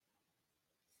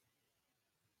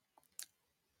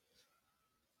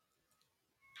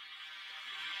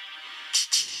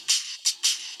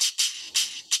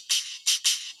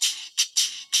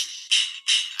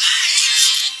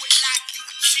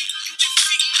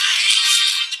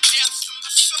depths of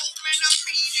my soul, man, I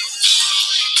mean it.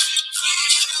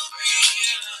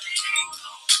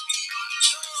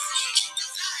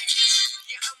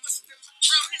 Yeah, I must have been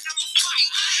drowning, I'm a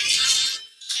fight.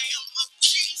 Lamb of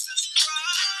Jesus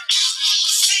Christ.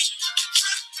 Sing the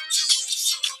truth to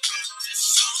so about this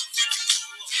song to you.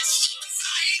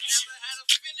 I ain't never had a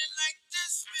feeling like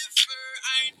this before.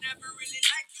 I ain't never really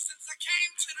liked you since I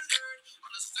came to the Lord.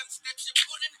 On the sense that you're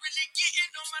pulling, really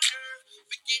getting on my nerve.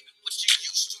 Forget what you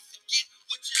used to, forget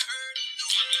what you heard. The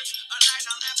words, a light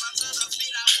I'll never to the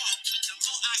feet I walk with. The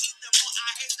more I eat, the more I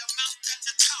hate the mouth that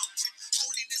you talk with.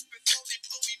 Holiness before they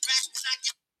pull me back when I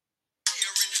get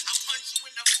hearing. I punch you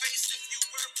in the face if you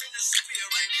work in the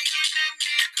spirit. The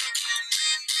enemy come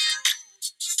from me.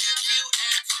 Still you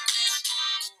and to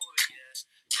destroy.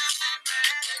 Doesn't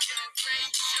matter your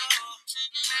race, your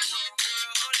man or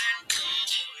girl, and boy.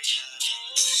 You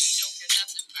don't get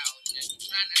nothing about it.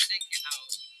 Trying to take it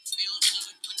out. Feel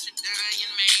good, put you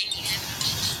dying, man.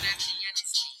 Snatch you in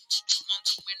his feet. You want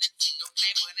to win it, don't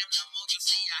play with him no more. You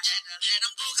see, I had to let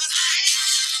him go, 'cause I ain't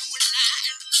you and I,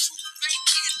 and the truth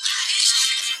ain't in I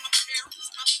ain't my parents,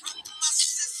 my brother, my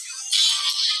sister. You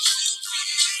want to be, but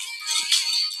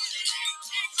it ain't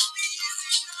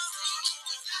easy, no.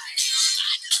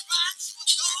 I just rise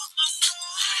with all my soul.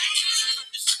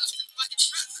 I'm disgusted by your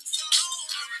presence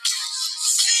alone.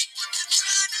 See what you're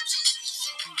trying to do.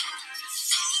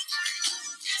 So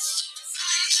yes,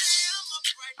 I am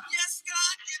upright. Yes,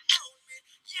 God, you know me.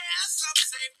 Yes, I'm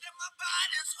saved and my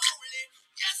body's holy.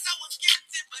 Yes, I was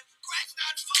guilty, but Christ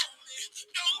not for me.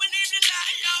 Don't believe the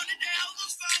lie, y'all, the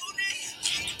devil's phony.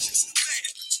 Just say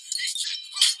it. He can't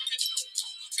hold me no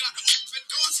more. Gotta open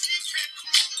doors he can't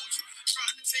close.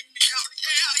 Trying to take me out,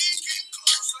 yeah, he can't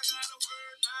close. I got a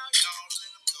word now, y'all,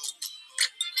 let him go.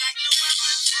 Like no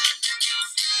weapon formed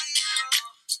against me,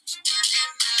 y'all. You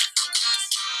can never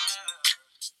prosper.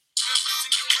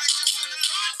 Referencing the righteous of the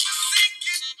Lord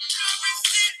forsaken. Every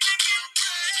sin making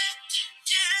bread.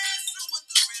 Yes, I want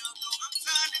the real though. I'm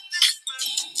tired of this mess.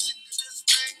 Sick of this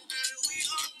thing that we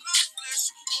all call flesh.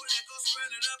 Holy Ghost burn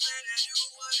it up, let it do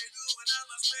what it do. And I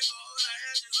must make all the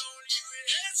edges on you.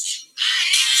 Yes, I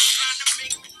ain't trying to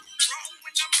make me wrong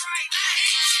when I'm right. I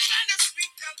ain't trying to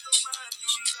speak up to my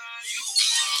new lie. You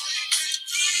want it to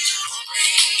kill me,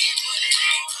 but it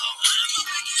ain't gonna. I'm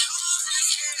gonna get all this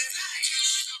good. I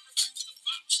ain't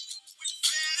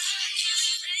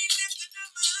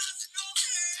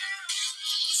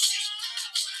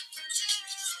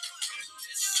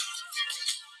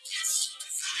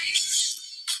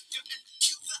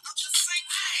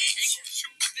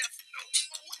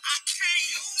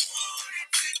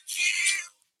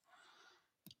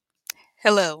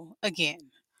Hello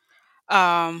again.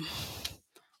 Um,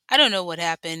 I don't know what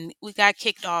happened. We got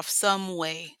kicked off some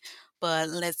way, but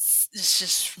let's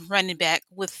just run it back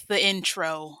with the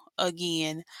intro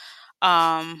again.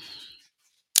 Um,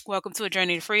 Welcome to A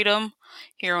Journey to Freedom.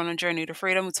 Here on A Journey to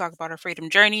Freedom, we talk about our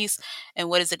freedom journeys and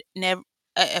what is it?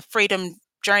 A freedom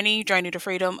journey to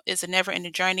freedom is a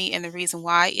never-ending journey, and the reason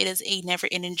why it is a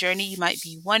never-ending journey, you might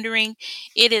be wondering,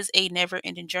 it is a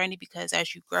never-ending journey because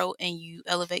as you grow and you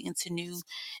elevate into new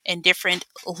and different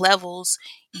levels,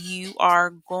 you are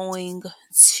going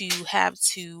to have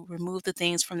to remove the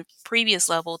things from the previous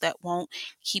level that won't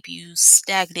keep you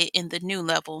stagnant in the new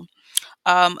level.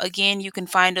 Again, you can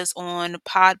find us on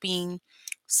Podbean,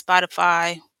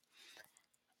 Spotify,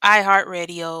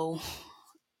 iHeartRadio,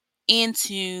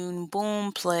 Intune,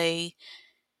 Boomplay,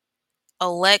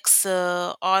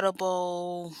 Alexa,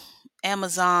 Audible,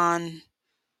 Amazon,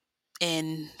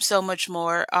 and so much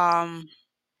more.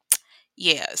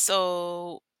 Yeah,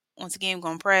 so once again, we're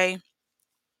gonna pray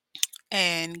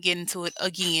and get into it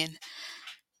again.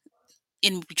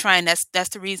 And be trying. That's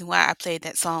the reason why I played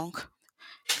that song,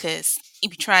 because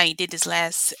if you try, you did this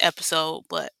last episode,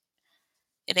 but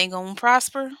it ain't gonna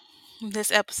prosper this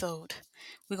episode.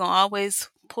 We're gonna always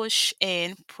push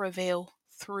and prevail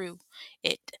through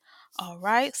it. All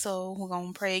right, so we're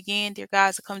gonna pray again. Dear God,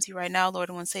 as I come to you right now, Lord,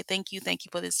 I want to say thank you. Thank you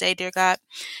for this day, dear God.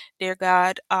 Dear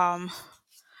God,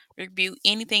 rebuke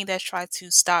anything that's tried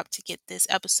to stop to get this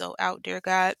episode out, dear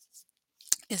God.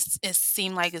 It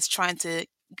seemed like it's trying to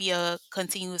be a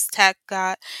continuous attack,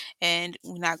 God, and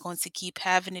we're not going to keep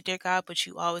having it, dear God, but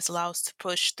you always allow us to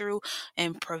push through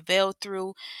and prevail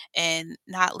through and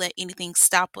not let anything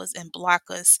stop us and block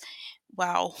us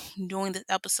while doing this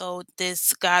episode,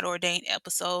 this God ordained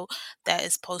episode that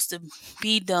is supposed to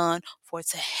be done for it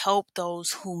to help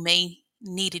those who may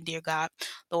need it, dear God.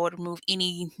 Lord, remove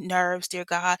any nerves, dear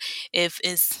God. If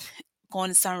it's going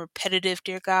to sound repetitive,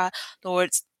 dear God, Lord,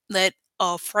 let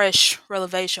a fresh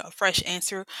revelation, a fresh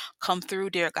answer come through,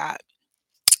 dear God.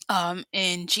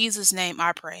 In Jesus' name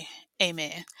I pray.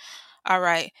 Amen. All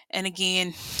right. And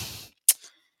again,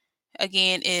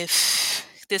 if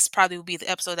this probably will be the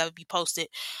episode that would be posted,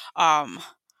 um,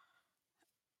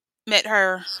 met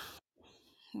her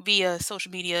via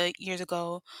social media years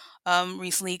ago.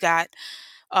 Recently got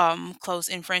close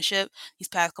in friendship these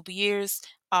past couple years.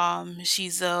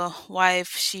 She's a wife,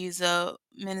 she's a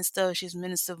minister, she's a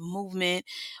minister of movement,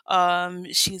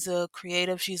 she's a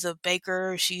creative, she's a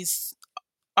baker, she's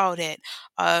all that.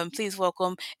 Please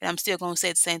welcome, and I'm still going to say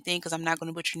the same thing because I'm not going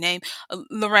to butcher your name,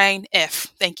 Loraine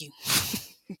F. Thank you.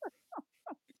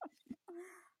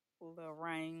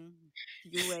 Loraine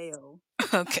Fuiell.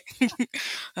 Okay.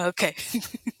 Okay.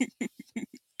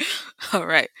 All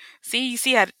right. See, you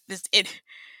see how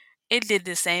it did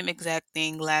the same exact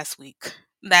thing last week,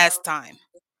 last Oh, time.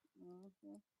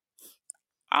 mhm.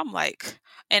 I'm like,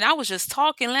 and I was just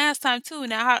talking last time too.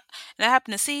 And I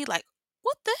happened to see like,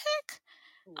 what the heck?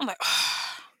 I'm like,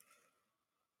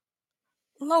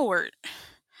 Lord,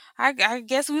 I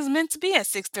guess we was meant to be at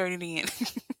 6:30 then.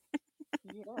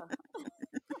 Yeah.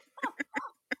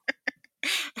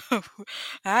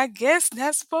 I guess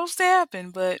that's supposed to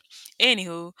happen. But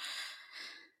anywho,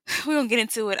 we're gonna get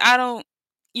into it. I don't.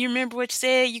 You remember what you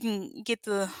said? You can get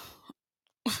the.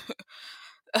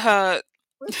 Uh,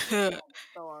 We're just gonna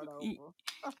start over.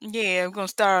 yeah, we're gonna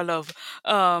start all over.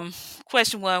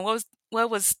 Question one: what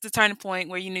was the turning point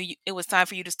where you knew it was time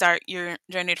for you to start your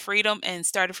journey to freedom and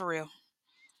start it for real?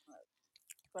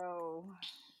 So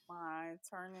my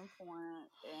turning point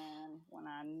and when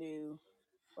I knew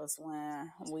was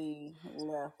when we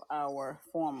left our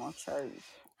former church.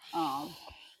 Um,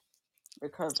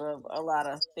 because of a lot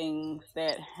of things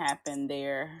that happened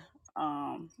there.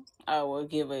 Um, I will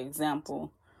give an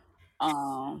example.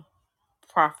 Um,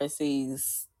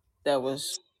 Prophecies that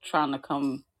was trying to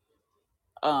come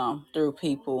through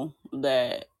people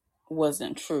that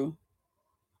wasn't true,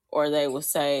 or they would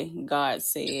say God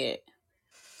said.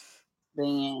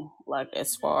 Then, like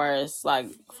as far as like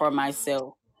for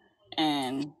myself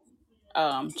and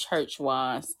church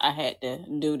wise, I had to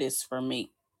do this for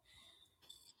me.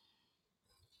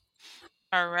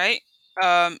 All right.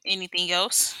 Anything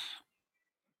else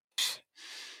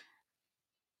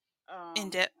in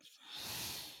Um, depth?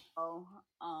 so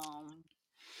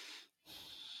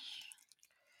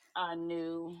I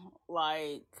knew,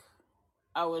 like,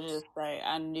 I would just say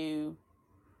I knew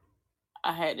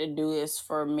I had to do this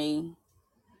for me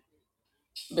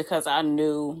because I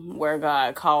knew where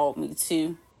God called me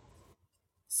to.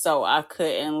 So I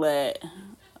couldn't let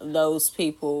those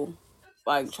people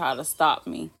like try to stop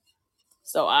me.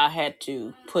 So I had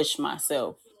to push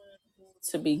myself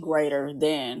to be greater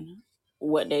than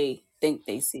what they think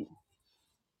they see.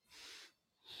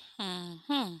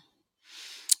 Hmm.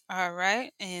 All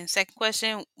right. And second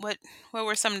question: what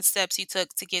were some of the steps you took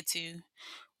to get to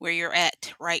where you're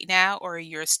at right now, or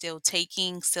you're still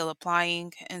taking, still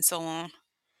applying, and so on?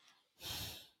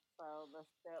 So the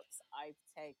steps I've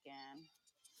taken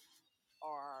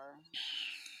are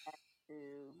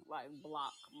to like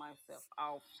block myself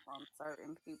off from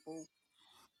certain people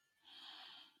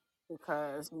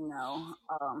because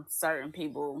certain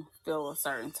people feel a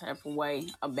certain type of way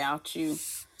about you,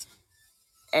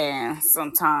 and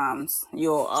sometimes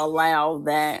you'll allow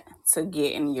that to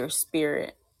get in your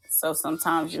spirit. So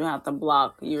sometimes you have to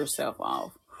block yourself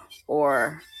off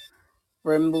or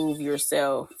remove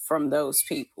yourself from those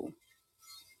people.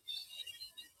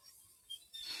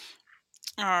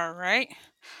 All right.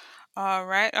 All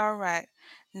right. All right.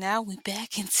 Now we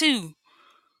back into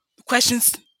the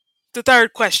questions. The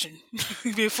third question.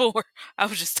 Before I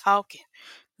was just talking.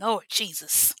 Lord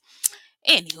Jesus.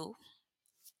 Anywho,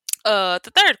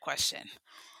 the third question.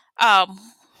 Um,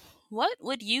 what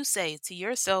would you say to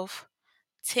yourself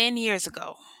 10 years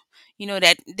ago? You know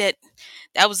that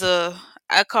was a,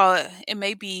 I call it, it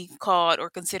may be called or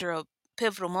considered a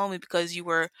pivotal moment because you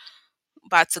were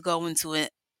about to go into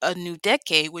a new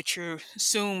decade, which you're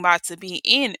soon about to be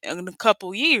in a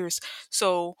couple years.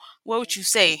 So, what would you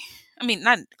say? I mean,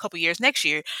 not a couple years, next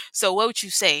year. So, what would you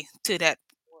say to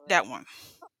that one?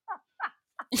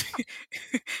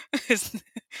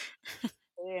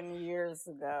 10 years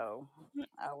ago,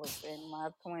 I was in my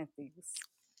 20s.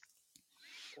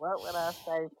 What would I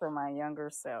say to my younger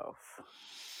self?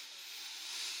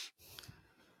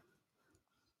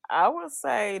 I would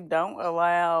say don't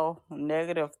allow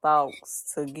negative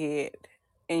thoughts to get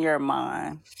in your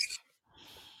mind.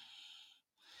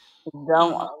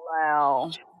 Don't Mhm.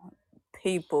 allow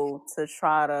people to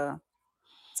try to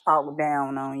talk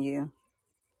down on you.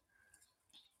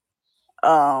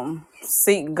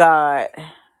 Seek God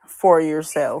for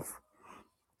yourself.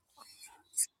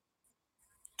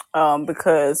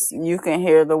 because you can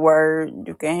hear the word,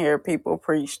 you can hear people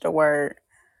preach the word,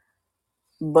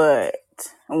 but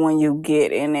when you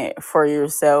get in it for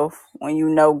yourself, when you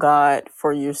know God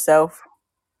for yourself,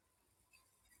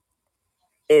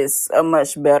 it's a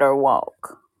much better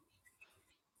walk.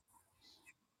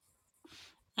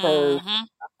 Because Mm-hmm.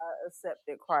 I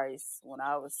accepted Christ when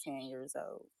I was 10 years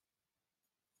old.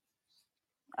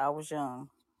 I was young,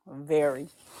 very.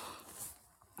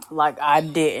 Like, I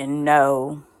didn't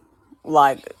know,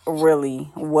 like,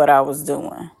 really what I was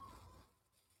doing.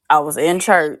 I was in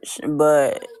church,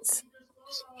 but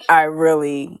I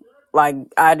really, like,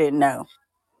 I didn't know.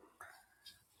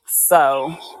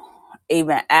 So,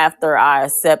 even after I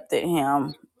accepted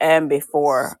him and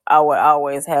before, I would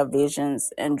always have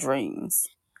visions and dreams.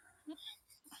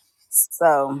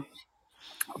 So,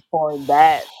 for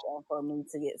that, and for me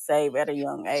to get saved at a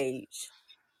young age,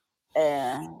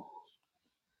 and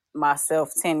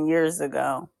myself 10 years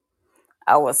ago,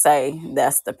 I would say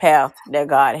that's the path that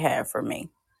God had for me.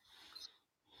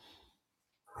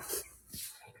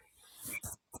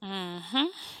 Mm-hmm.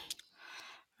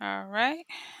 All right.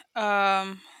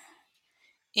 Um,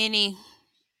 any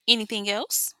anything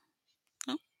else?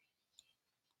 No,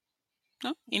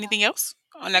 no. Anything else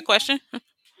on that question?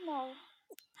 No.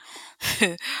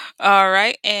 All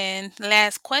right. And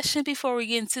last question before we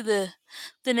get into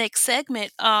the next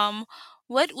segment.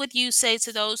 What would you say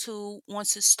to those who want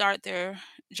to start their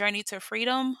journey to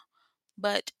freedom,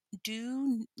 but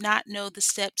do not know the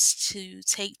steps to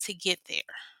take to get there?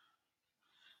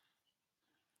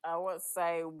 I would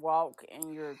say walk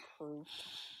in your truth.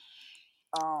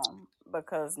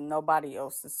 Because nobody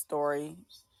else's story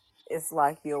is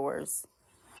like yours.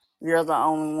 You're the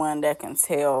only one that can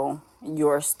tell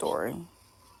your story.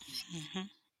 Hmm.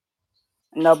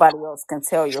 Nobody else can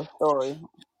tell your story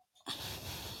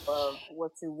of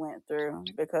what you went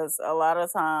through, because a lot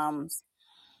of times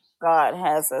God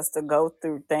has us to go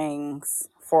through things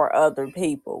for other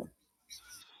people.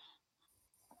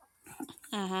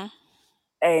 Hmm.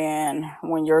 And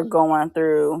when you're going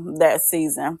through that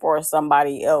season for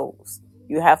somebody else,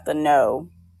 you have to know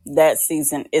that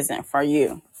season isn't for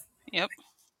you. Yep.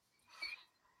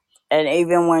 And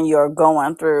even when you're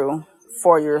going through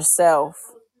for yourself,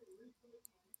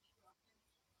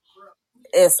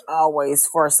 it's always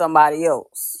for somebody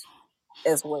else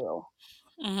as well.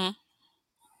 Hmm.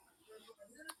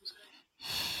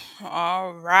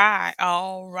 All right.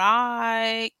 All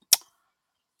right.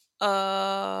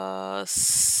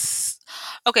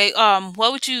 Okay.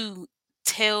 What would you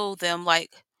tell them?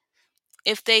 Like,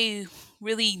 if they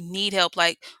really need help,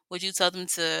 like, would you tell them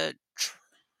to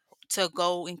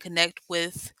go and connect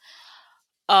with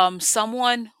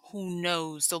someone who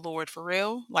knows the Lord for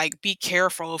real? Like, be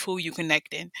careful of who you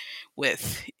connecting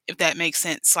with, if that makes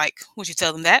sense. Like, would you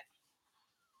tell them that?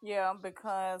 Yeah,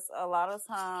 because a lot of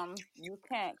times you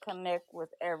can't connect with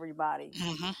everybody,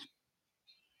 Hmm.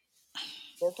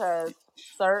 because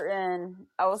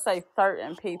I would say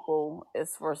certain people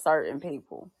is for certain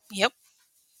people. Yep.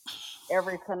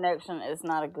 Every connection is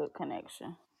not a good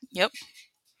connection. Yep.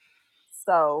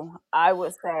 So I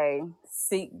would say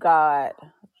seek God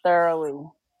thoroughly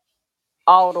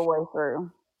all the way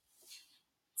through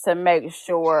to make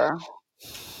sure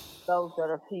those are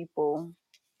the people,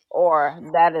 or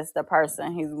that is the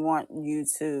person He want you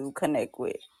to connect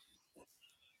with.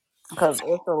 Because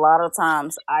it's a lot of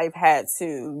times I've had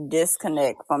to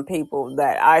disconnect from people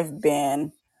that I've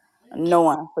been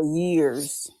knowing for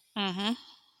years, Hmm.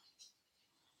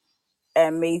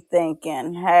 and me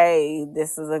thinking, hey,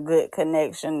 this is a good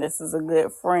connection, this is a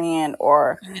good friend,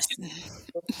 or Yes.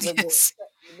 this is a good Yes.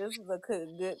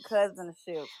 good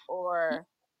cousinship, or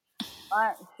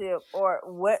auntship, or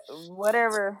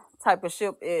whatever type of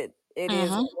ship it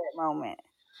is at Hmm. that moment.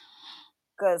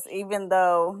 Because even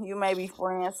though you may be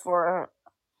friends for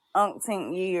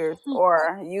umpteen years,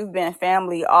 or you've been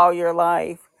family all your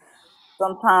life,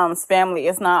 sometimes family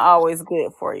is not always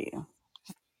good for you.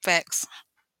 Facts.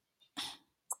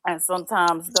 And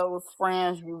sometimes those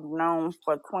friends you've known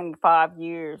for 25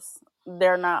 years,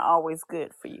 they're not always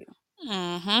good for you.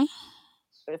 Hmm.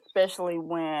 Especially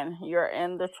when you're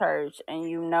in the church and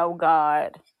you know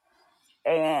God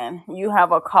and you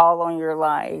have a call on your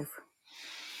life.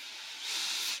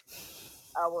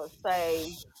 I would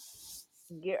say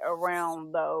get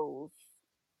around those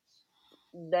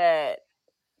that,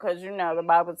 because the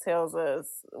Bible tells us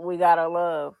we gotta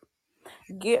love.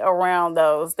 Get around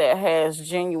those that has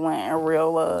genuine and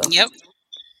real love, Yep.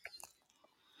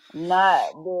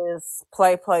 not this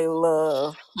play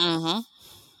love. Hmm.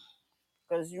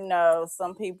 Because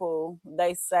some people,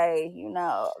 they say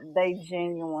they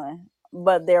genuine,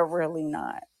 but they're really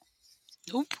not.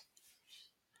 Nope.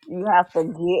 You have to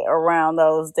get around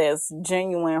those that's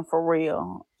genuine for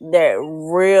real, that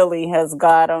really has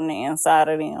God on the inside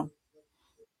of them.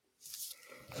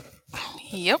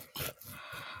 Yep.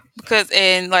 Because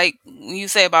and like when you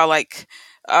say about like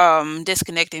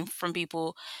disconnecting from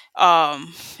people,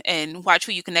 and watch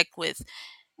who you connect with,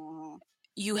 Hmm.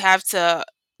 you have to,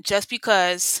 just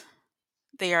because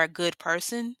they are a good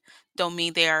person don't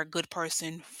mean they are a good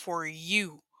person for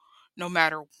you, no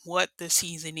matter what the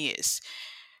season is.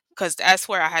 Because that's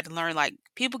where I had to learn, like,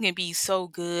 people can be so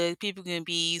good, people can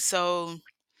be so,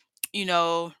 you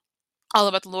know, all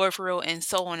about the Lord for real, and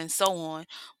so on and so on,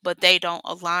 but they don't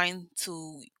align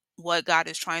to what God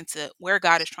is trying to, where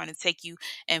God is trying to take you,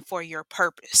 and for your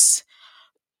purpose.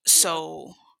 Yeah.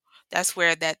 So that's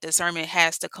where that discernment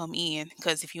has to come in,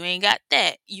 because if you ain't got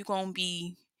that, you gonna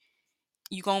be,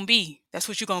 that's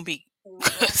what you gonna be. You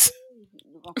gonna be.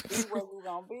 You gonna be where you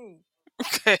gonna be.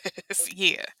 'Cause,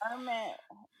 yeah, Discernment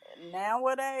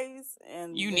nowadays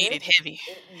in you need this it heavy.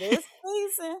 this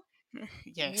season,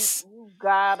 Yes. you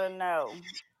gotta know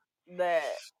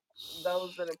that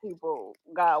those are the people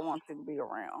God wants you to be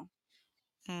around.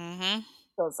 Mhm.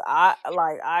 Cause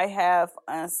I have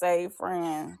unsaved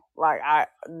friends. Like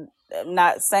I'm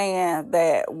not saying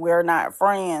that we're not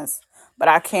friends, but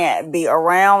I can't be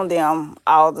around them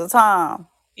all the time.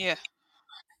 Yeah.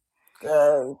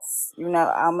 Cause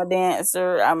I'm a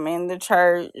dancer. I'm in the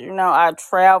church. I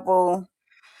travel.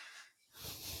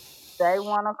 They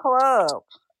want a club.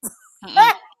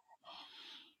 Mm-mm.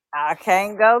 I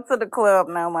can't go to the club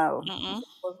no more. Mm-mm.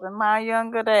 That was in my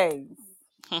younger days.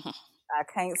 I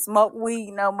can't smoke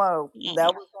weed no more. Mm-mm.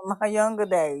 That was in my younger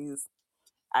days.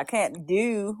 I can't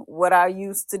do what I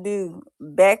used to do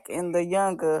back in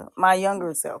my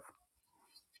younger self.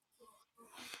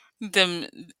 Them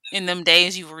in them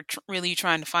days you were really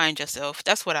trying to find yourself.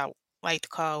 That's what I like to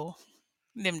call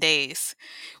them days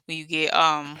when you get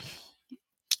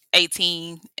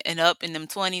 18 and up in them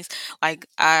 20s. Like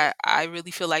I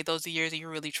really feel like those are years that you're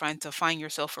really trying to find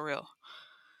yourself for real.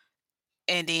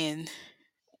 And then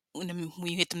when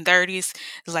you hit them 30s,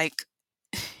 it's like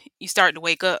you start to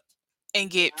wake up and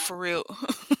get for real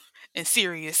and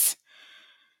serious.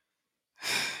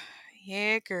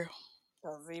 Yeah, girl.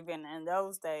 Because even in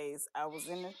those days, I was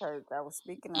in the church. I was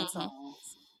speaking in Mhm.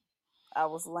 tongues. I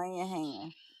was laying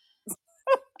hands.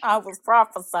 I was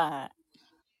prophesying.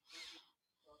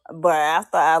 But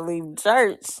after I leave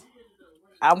church,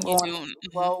 I'm You going to doing?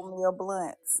 Mhm. roll me a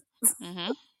blunt.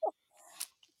 Mhm.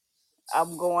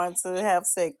 I'm going to have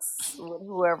sex with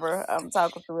whoever I'm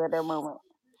talking to at that moment.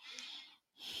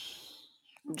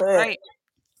 But Right.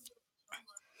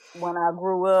 when I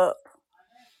grew up,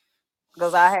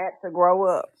 because I had to grow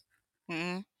up,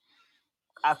 Mhm.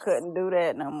 I couldn't do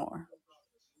that no more.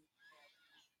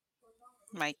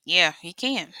 Like, yeah, he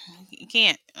can. He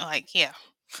can't. Like, yeah.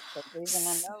 Because even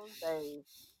in those days,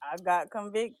 I got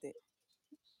convicted.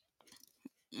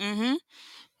 Mhm.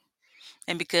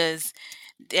 And because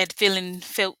that feeling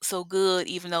felt so good,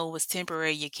 even though it was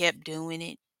temporary, you kept doing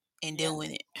it and Yeah,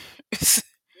 doing it.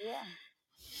 yeah.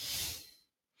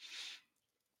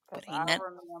 But Because ain't I nothing.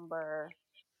 remember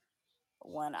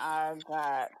when I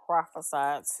got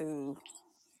prophesied to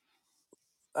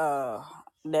uh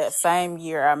that same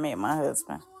year I met my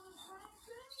husband.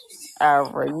 I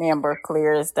remember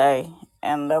clear as day.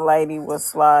 And the lady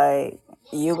was like,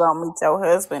 "You gonna meet your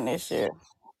husband this year?"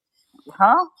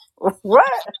 Huh? What?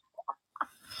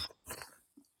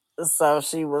 So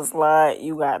she was like,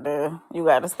 "You got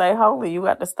to stay holy. You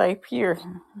got to stay pure,"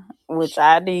 which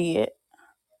I did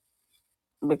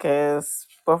because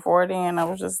before then I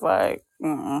was just like,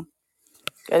 mm.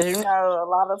 Because a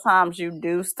lot of times you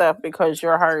do stuff because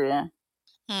you're hurting,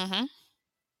 Mhm.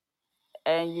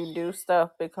 and you do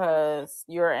stuff because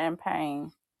you're in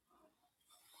pain.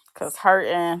 Because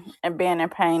hurting and being in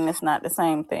pain is not the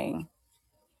same thing.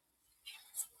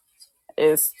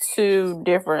 It's two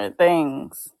different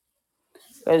things.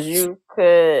 Because you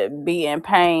could be in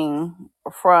pain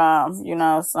from,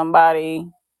 somebody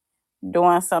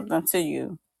doing something to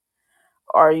you,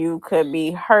 or you could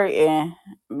be hurting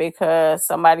because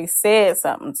somebody said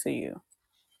something to you.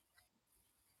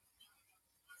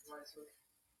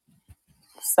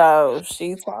 So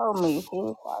she told me, she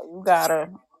was like,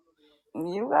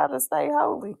 you gotta stay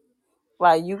holy.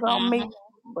 Like you gonna meet Mhm.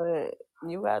 him, but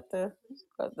you got to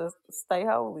stay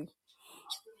holy.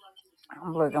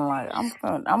 I'm looking like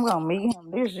I'm gonna meet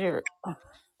him this year.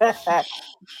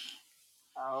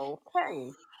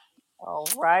 Okay. All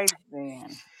right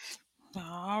then.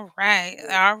 All right.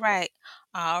 All right.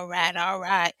 All right. All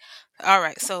right. All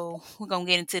right. So we're gonna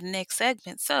get into the next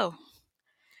segment. So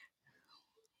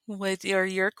What are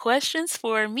your questions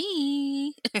for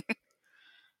me?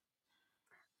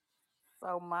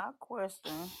 So my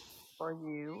question for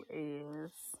you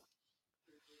is,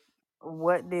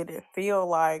 what did it feel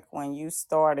like when you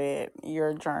started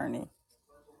your journey?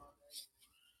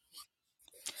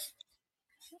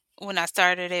 When I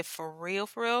started it for real.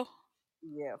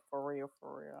 Yeah, for real,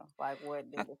 for real. Like, what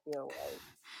did it feel like?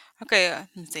 Okay,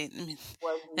 let me see.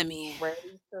 Was Let me. you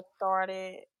ready to start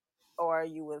it, or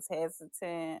you was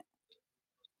hesitant?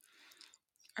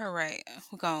 All right,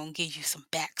 we're gonna give you some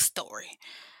backstory.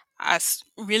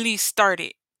 Really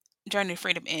started Journey to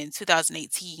Freedom in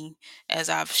 2018, as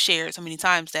I've shared so many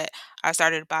times that I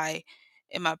started by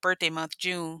in my birthday month,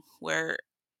 June, where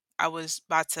I was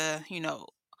about to,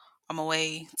 on my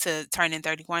way to turning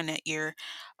 31 that year.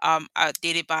 I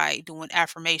did it by doing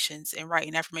affirmations and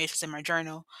writing affirmations in my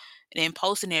journal and then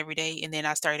posting it every day. And then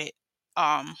I started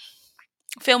um,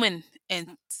 filming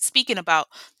and speaking about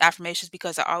the affirmations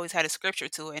because I always had a scripture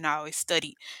to it and I always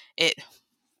studied it.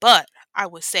 But I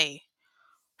would say,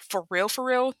 for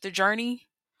real, the journey,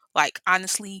 like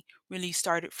honestly, really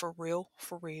started for real,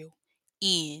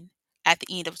 in at the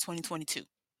end of 2022.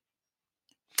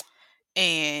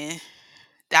 And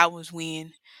that was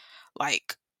when,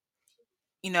 like,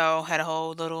 had a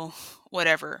whole little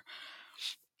whatever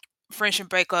friendship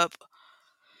breakup,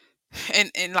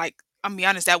 and like I'm be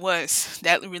honest, that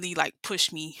really like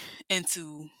pushed me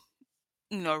into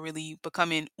really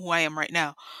becoming who I am right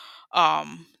now.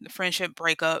 The friendship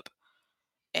breakup,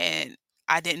 and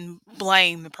I didn't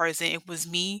blame the person. It was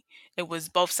me. It was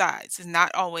both sides. It's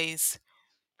not always.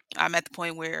 I'm at the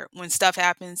point where when stuff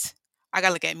happens, I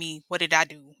gotta look at me. What did I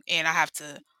do? And I have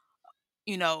to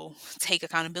take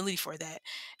accountability for that.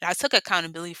 And I took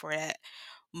accountability for that,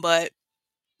 but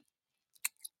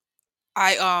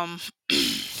I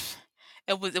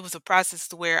it was a process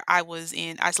to where I was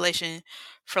in isolation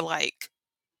for like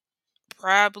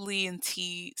probably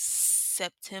until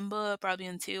September, probably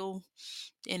until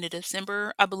the end of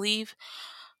December, I believe.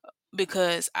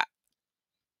 Because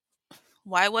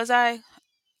why was I?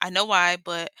 I know why,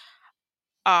 but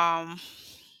um,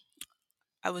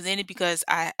 I was in it because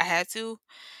I had to,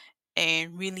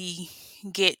 and really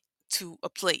get to a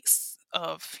place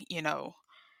of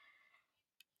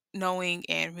knowing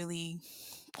and really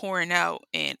pouring out.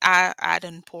 And I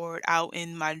done poured out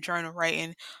in my journal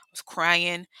writing. I was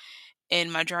crying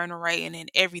in my journal writing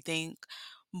and everything.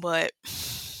 But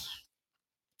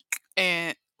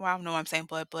and well, I don't know what I'm saying,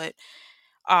 but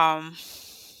um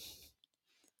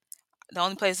the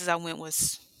only places I went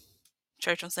was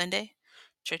church on Sunday,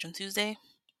 church on Tuesday,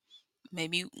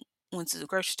 maybe went to the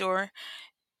grocery store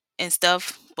and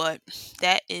stuff, but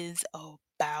that is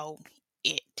about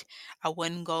it. I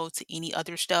wouldn't go to any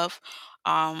other stuff.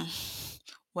 Um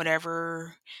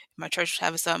Whatever my church was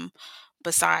having something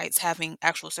besides having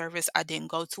actual service, I didn't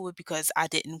go to it because I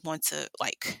didn't want to,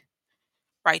 like,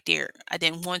 right there. I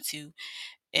didn't want to.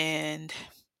 And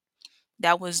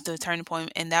that was the turning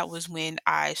point, and that was when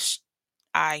I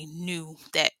knew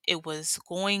that it was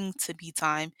going to be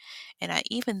time. And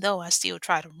even though I still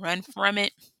try to run from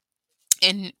it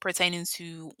in pertaining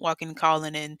to walking and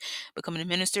calling and becoming a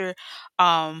minister,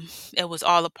 it was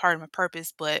all a part of my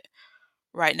purpose. But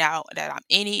right now that I'm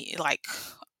in it, like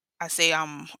I say,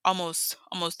 I'm almost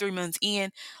 3 months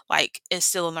in. Like, it's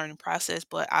still a learning process,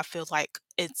 but I feel like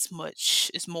it's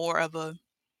more of a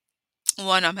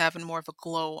one. I'm having more of a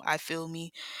glow. I feel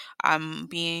me. I'm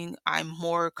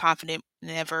more confident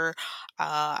than ever.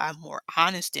 I'm more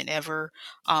honest than ever.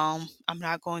 I'm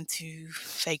not going to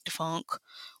fake the funk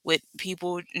with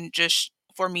people and just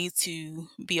for me to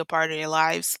be a part of their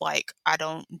lives. Like, I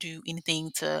don't do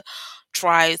anything to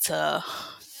try to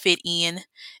fit in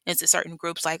into certain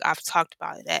groups. Like, I've talked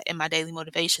about that in my daily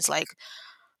motivations. Like,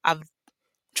 I've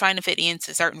trying to fit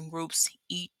into certain groups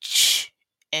each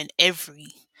and every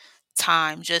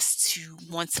time just to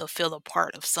want to feel a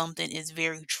part of something is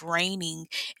very draining,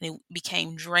 and it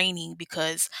became draining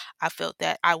because I felt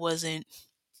that I wasn't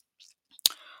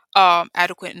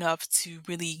adequate enough to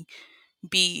really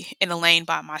be in a lane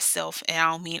by myself. And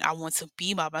I don't mean I want to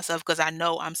be by myself, because I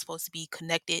know I'm supposed to be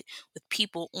connected with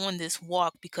people on this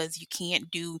walk, because you can't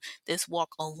do this walk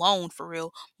alone for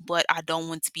real. But I don't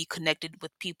want to be connected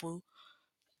with people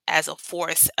as a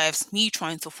force, as me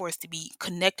trying to force to be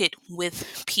connected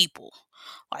with people.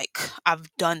 Like,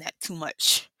 I've done that too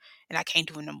much and I can't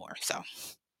do it no more. So,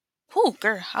 whoo,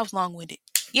 girl, I was long winded.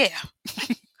 Yeah.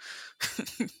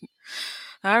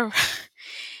 All right.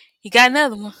 You got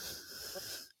another one.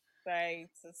 Say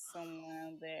to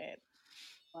someone that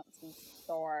wants to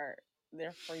start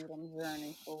their freedom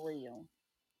journey for real?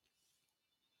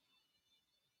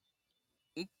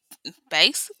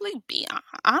 basically be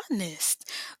honest.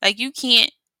 Like you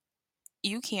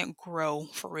can't grow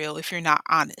for real if you're not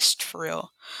honest for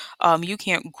real. You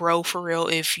can't grow for real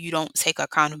if you don't take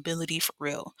accountability for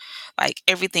real. Like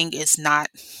everything is not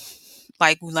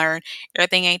like we learn.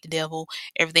 Everything ain't the devil.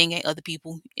 Everything ain't other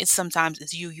people. It's sometimes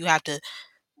it's you. You have to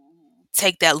Mhm.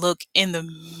 take that look in the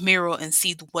mirror and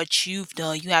see what you've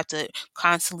done. You have to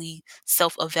constantly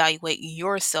self evaluate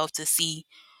yourself to see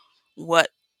what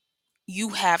you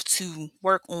have to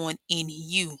work on in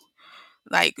you.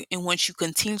 Like, and once you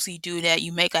continuously do that,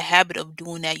 you make a habit of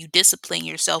doing that, you discipline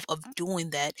yourself of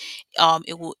doing that,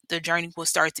 the journey will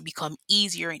start to become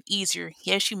easier and easier.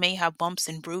 Yes, you may have bumps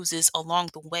and bruises along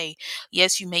the way.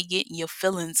 Yes, you may get in your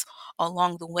feelings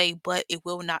along the way, but it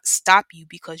will not stop you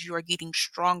because you are getting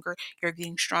stronger. You're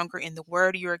getting stronger in the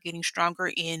word, you're getting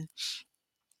stronger in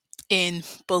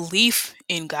belief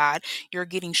in God. You're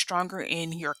getting stronger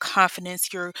in your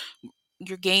confidence. You're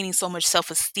gaining so much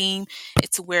self-esteem.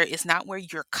 It's where it's not where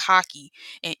you're cocky.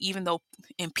 And even though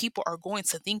and people are going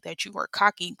to think that you are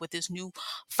cocky with this new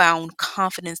found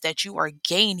confidence that you are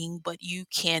gaining, but you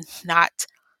cannot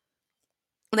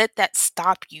let that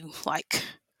stop you. Like,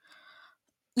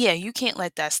 yeah, you can't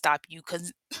let that stop you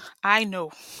because I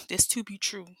know this to be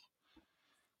true.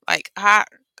 Like I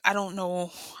don't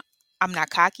know. I'm not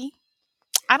cocky.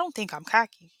 I don't think I'm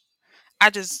cocky. I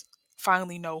just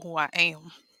finally know who I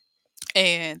am.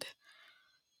 And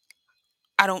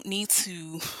I don't need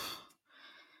to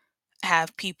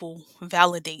have people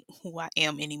validate who I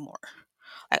am anymore.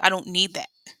 Like, I don't need that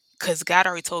because God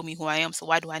already told me who I am. So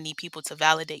why do I need people to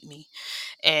validate me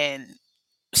and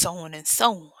so on and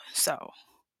so on? So,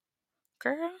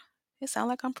 girl, it sounds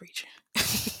like I'm preaching.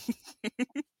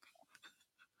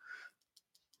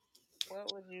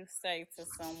 What would you say to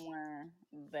someone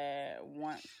that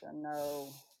wants to know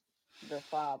the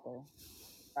Father?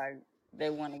 Like they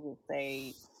want to get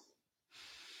saved.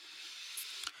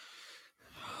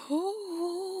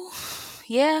 Ooh,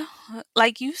 yeah,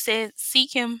 like you said,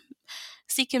 seek Him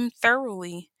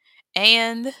thoroughly,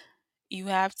 and you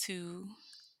have to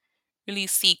really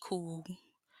seek who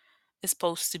is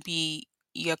supposed to be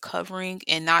your covering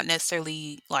and not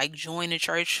necessarily like join the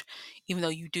church, even though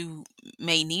you do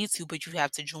may need to, but you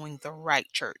have to join the right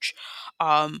church.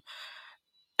 Um,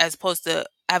 as opposed to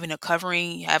having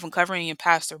covering your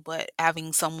pastor, but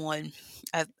having someone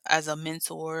as a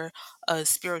mentor, a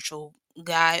spiritual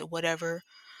guide, whatever,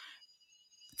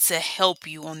 to help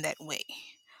you on that way.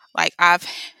 Like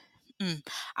mm,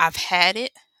 I've had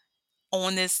it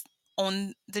on this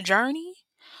on the journey,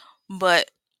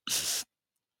 but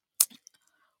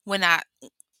when I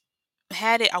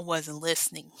had it, I wasn't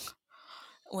listening.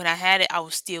 When I had it, I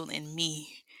was still in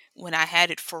me. When I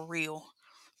had it for real.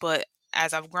 But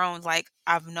as I've grown, like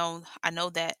I know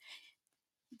that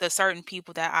the certain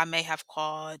people that I may have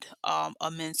called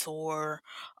a mentor,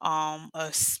 a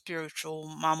spiritual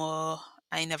mama.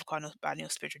 I ain't never called nobody a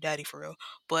spiritual daddy for real.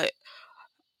 But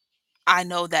I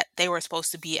know that they were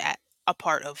supposed to be at a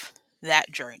part of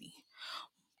that journey.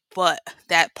 But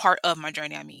that part of my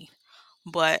journey, I mean.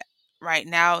 But right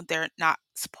now they're not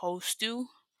supposed to.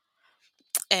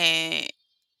 And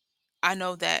I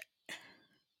know that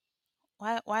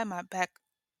why am I back?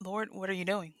 Lord, what are you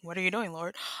doing? What are you doing,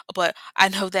 Lord? But I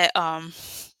know that I'm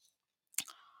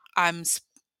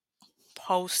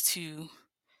supposed to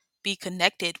be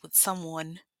connected with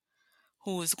someone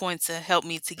who is going to help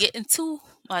me to get into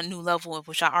a new level of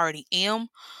which I already am.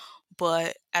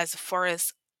 But as far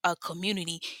as a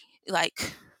community,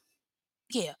 like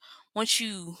yeah, once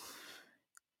you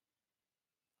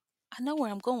I know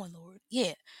where I'm going, Lord.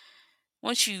 Yeah.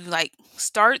 Once you like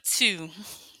start to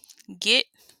get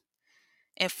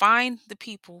and find the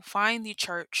people, find the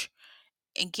church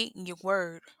and get in your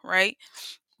word, right?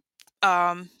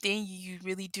 Then you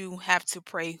really do have to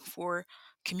pray for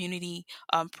community,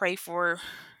 pray for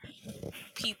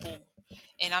people,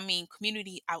 and I mean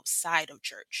community outside of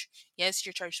church. Yes,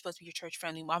 your church is supposed to be your church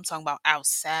family, but I'm talking about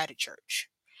outside of church.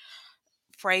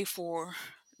 Pray for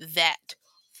that,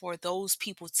 for those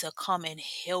people to come and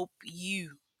help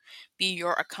you be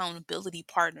your accountability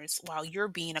partners while you're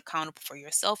being accountable for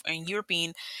yourself and you're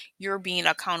being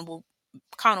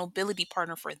accountability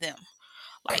partner for them.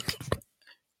 Like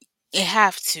you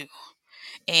have to.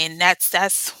 And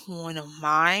that's one of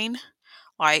mine,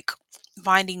 like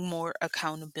finding more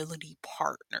accountability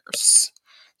partners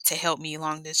to help me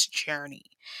along this journey.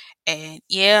 And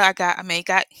yeah, I mean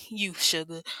got you,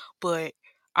 sugar, but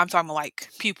I'm talking about like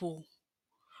people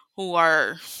who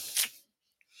are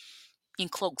in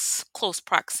close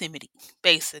proximity,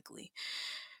 basically.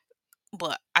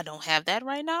 But I don't have that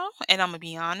right now, and I'm gonna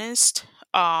be honest.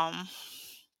 Um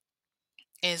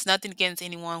And it's nothing against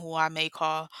anyone who I may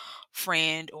call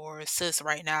friend or sis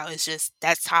right now. It's just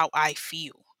that's how I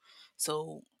feel.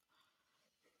 So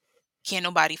can't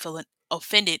nobody feel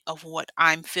offended of what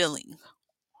I'm feeling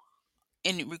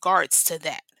in regards to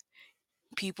that.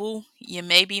 People, you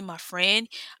may be my friend.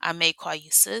 I may call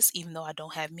you sis, even though I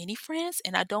don't have many friends,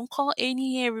 and I don't call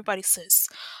everybody sis.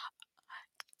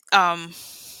 Um,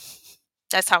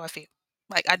 that's how I feel.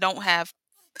 Like I don't have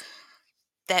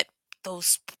that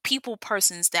those people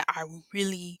persons that I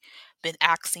really been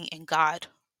asking in God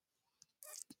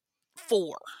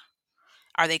for.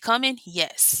 Are they coming?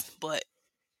 Yes, but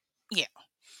yeah,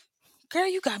 girl,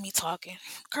 you got me talking,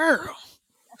 girl.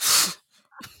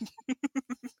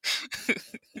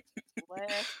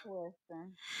 Last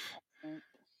question. And,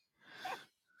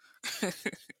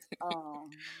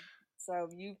 Um, so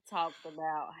you talked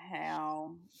about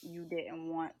how you didn't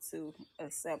want to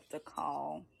accept the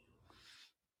call.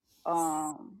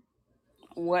 Um,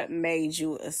 what made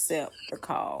you accept the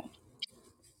call?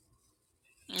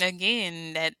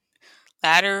 Again, that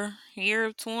latter year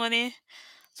of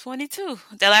 2022,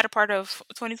 the latter part of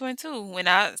 2022, when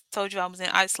I told you I was in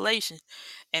isolation,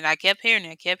 and I kept hearing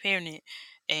it,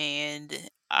 and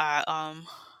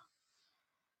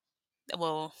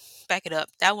well, back it up.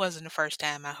 That wasn't the first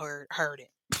time I heard it.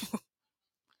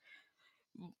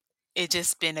 It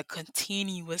just been a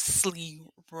continuously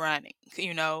running,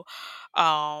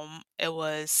 it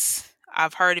was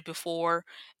I've heard it before.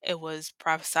 It was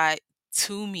prophesied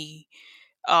to me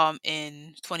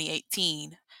in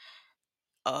 2018.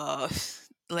 uh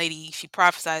Lady, she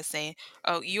prophesied saying,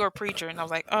 "Oh, you're a preacher," and I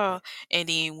was like, "Oh." And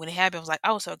then when it happened, I was like,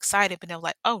 I was so excited, but I was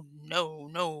like, "Oh no,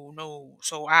 no, no!"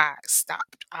 So I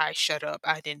stopped. I shut up.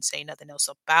 I didn't say nothing else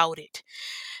about it,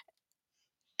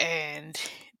 and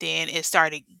then it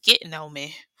started getting on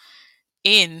me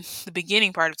in the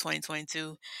beginning part of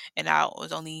 2022, and I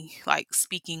was only like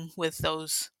speaking with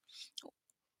those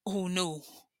who knew,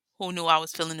 I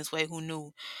was feeling this way, who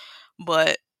knew.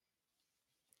 But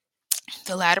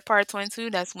the latter part of 22,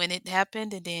 that's when it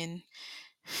happened, and then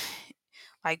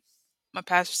like my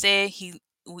pastor said,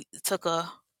 we took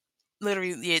a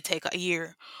literally did take a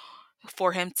year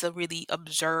for him to really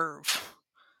observe,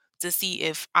 to see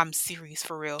if I'm serious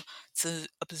for real, to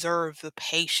observe the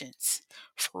patience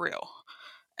for real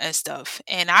and stuff.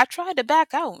 And I tried to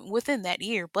back out within that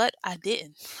year, but I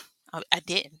didn't. I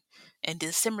didn't. And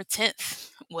December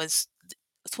 10th was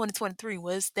 2023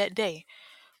 was that day.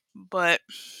 But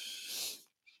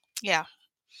yeah,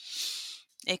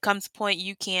 it comes a point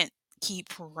you can't keep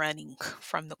running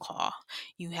from the call.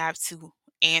 You have to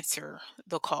answer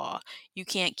the call. You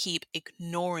can't keep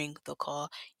ignoring the call.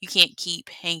 You can't keep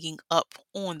hanging up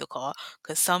on the call,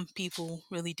 because some people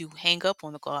really do hang up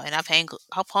on the call. And I've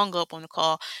hung up on the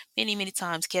call many, many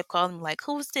times, kept calling me like,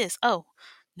 "Who's this?" "Oh,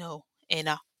 no." And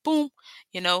boom,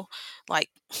 you know, like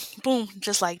boom,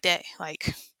 just like that.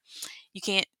 Like you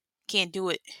can't do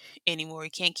it anymore.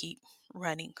 You can't keep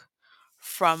running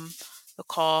from the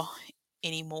call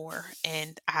anymore.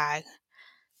 And I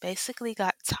basically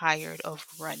got tired of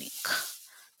running.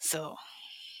 So,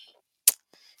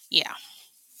 yeah,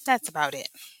 that's about it.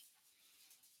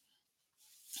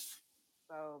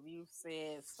 So you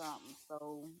said something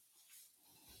so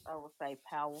I would say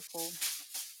powerful.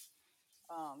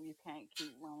 You can't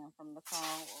keep running from the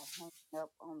call or hang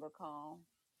up on the call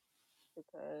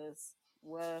because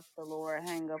what if the Lord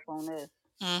hang up on us?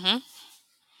 Mhm.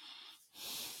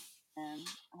 And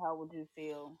how would you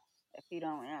feel if He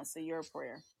don't answer your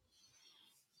prayer?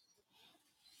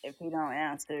 If He don't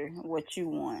answer what you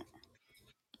want?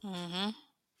 Mhm.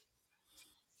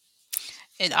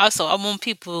 And also, I want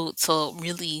people to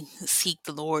really seek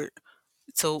the Lord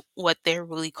to what they're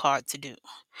really called to do,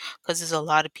 because there's a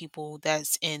lot of people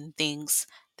that's in things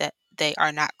that they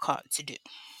are not called to do,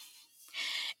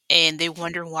 and they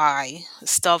wonder why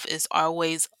stuff is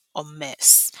always a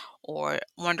mess, or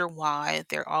wonder why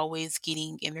they're always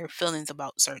getting in their feelings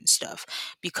about certain stuff,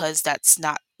 because that's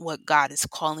not what God is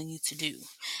calling you to do.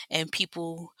 And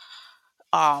people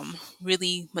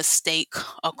really mistake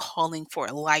a calling for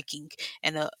a liking,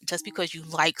 and just because you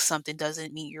like something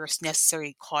doesn't mean you're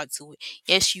necessarily called to it.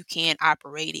 Yes, you can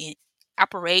operate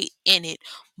in it,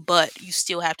 but you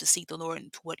still have to seek the Lord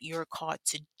into what you're called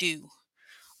to do.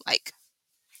 Like,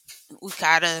 we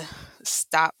gotta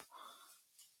stop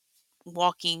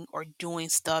walking or doing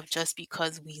stuff just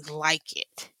because we like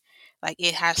it. Like,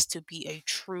 it has to be a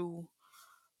true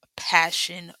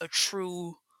passion, a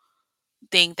true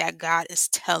thing that God is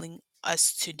telling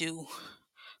us to do.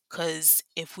 Because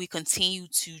if we continue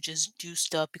to just do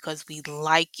stuff because we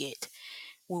like it,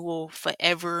 we will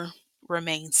forever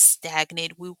remain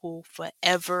stagnant. We will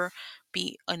forever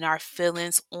be in our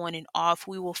feelings on and off.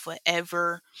 We will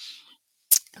forever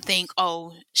think,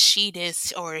 oh, she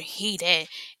this or he that,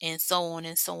 and so on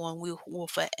and so on. We will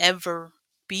forever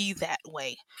be that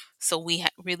way. So we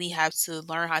really have to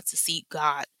learn how to seek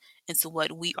God into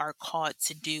what we are called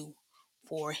to do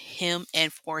for Him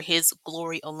and for His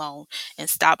glory alone, and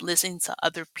stop listening to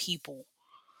other people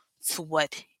to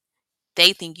what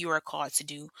they think you are called to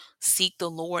do. Seek the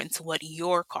Lord into what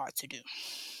you're called to do.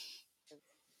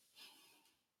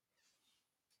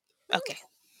 Okay.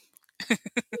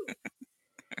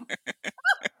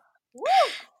 Woo!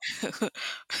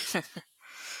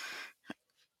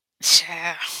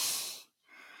 Child.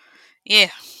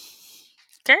 Yeah.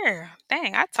 Girl,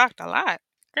 dang, I talked a lot.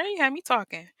 Girl, you had me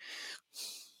talking.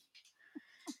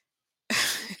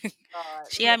 God,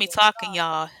 She had look me at talking, God.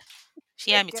 y'all.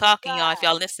 She had Look me at talking, y'all. If God.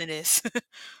 y'all listen to this,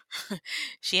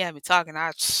 she had me talking.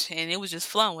 And it was just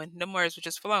flowing. The words were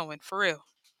just flowing for real.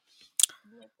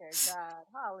 Look at God.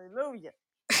 Hallelujah.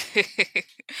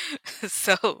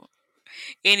 So,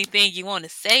 anything you want to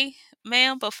say,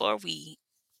 ma'am, before we,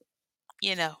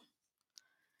 you know?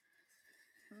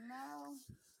 No,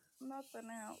 nothing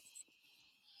else.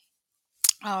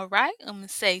 All right, I'm gonna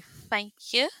say thank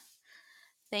you.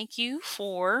 Thank you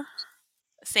for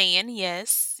saying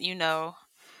yes.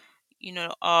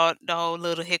 All the whole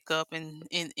little hiccup and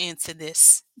into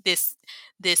this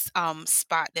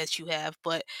spot that you have,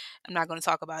 but I'm not going to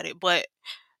talk about it. But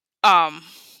um,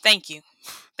 thank you,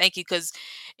 because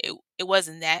it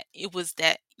wasn't that. It was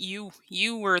that you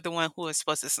were the one who was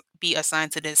supposed to be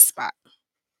assigned to this spot.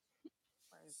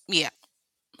 Praise God. Yeah,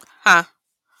 huh?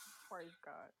 Praise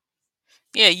God.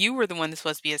 Yeah, you were the one that's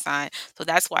supposed to be assigned. So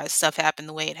that's why stuff happened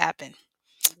the way it happened.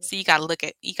 Yes, So sir. you gotta look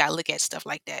at stuff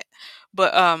like that.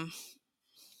 But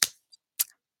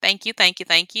thank you, thank you,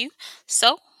 thank you.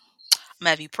 So I'm gonna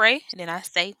have you pray, and then I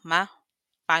say my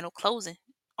final closing.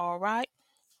 All right.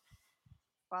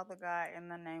 Father God, in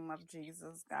the name of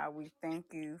Jesus, God, we thank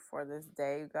you for this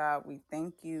day, God. We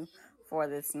thank you for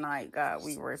this night, God.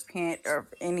 We repent of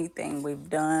anything we've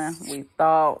done, we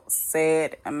thought,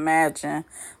 said, imagined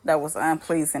that was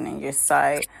unpleasing in your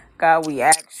sight. God, we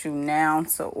ask you now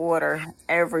to order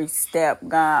every step,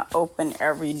 God. Open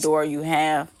every door you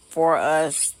have for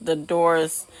us, the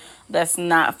doors that's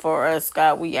not for us,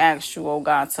 God. We ask you, oh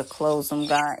God, to close them,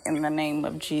 God, in the name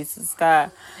of Jesus,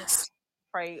 God. Yes.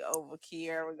 Pray over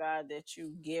Kiara, God, that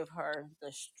you give her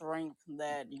the strength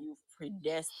that you've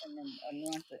predestined and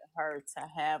anointed her to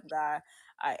have, God.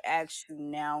 I ask you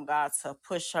now, God, to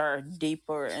push her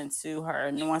deeper into her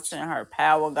anointing, her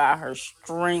power, God, her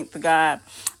strength, God.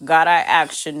 God, I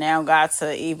ask you now, God,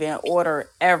 to even order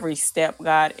every step,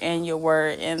 God, in your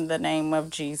word in the name of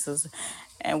Jesus.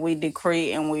 And we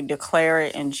decree and we declare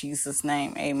it in Jesus'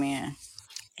 name. Amen.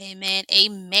 Amen.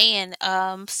 Amen.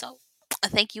 So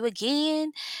thank you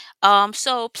again.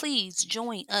 So please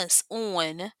join us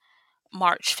on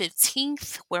March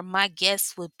 15th, where my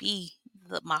guest will be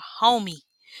my homie,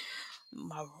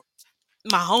 my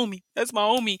my homie. That's my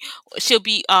homie. She'll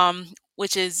be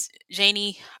which is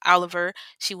Janie Oliver.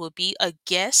 She will be a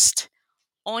guest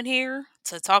on here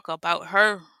to talk about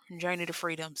her journey to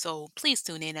freedom. So please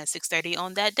tune in at 6:30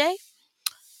 on that day.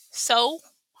 So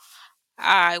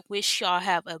I wish y'all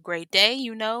have a great day.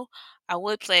 I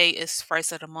would play it's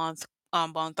first of the month,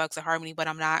 Bone Thugs and Harmony, but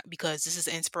I'm not because this is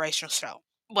an inspirational show.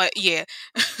 But yeah,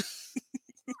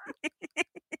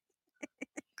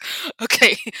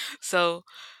 okay. So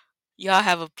y'all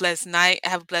have a blessed night,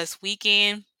 have a blessed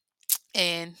weekend,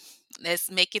 and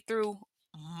let's make it through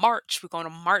March. We're going to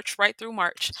march right through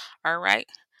March. All right.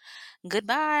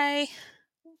 Goodbye.